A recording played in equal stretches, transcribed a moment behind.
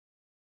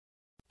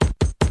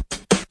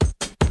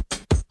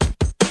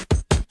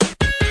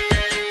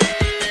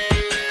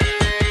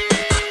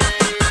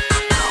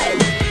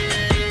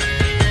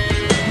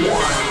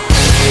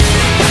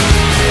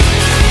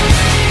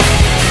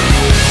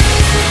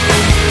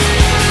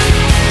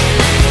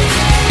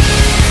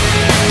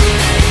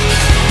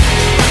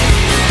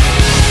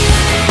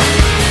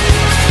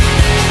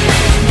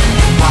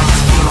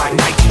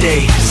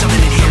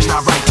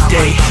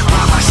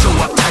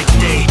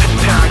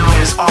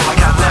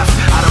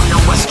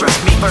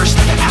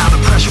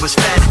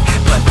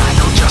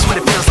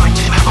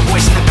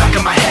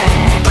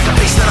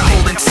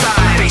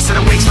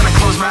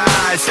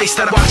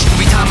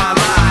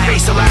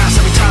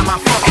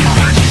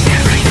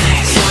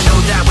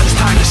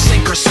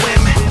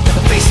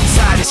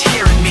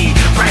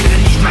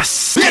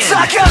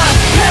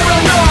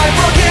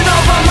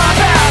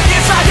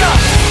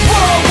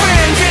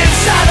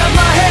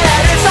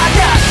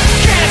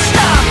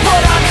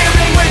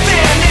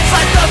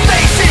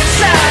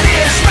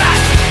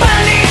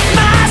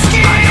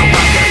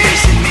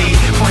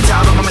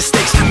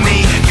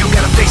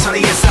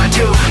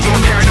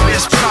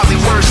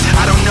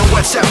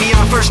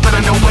curse, but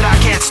I know what I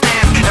can't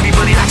stand.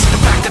 Everybody acts like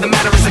the fact of the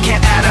matter is I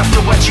can't add up to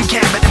what you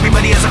can, but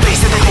everybody has a face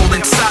that they hold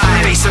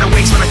inside, a face that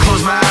awakes when I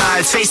close my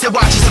eyes, face that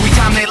watches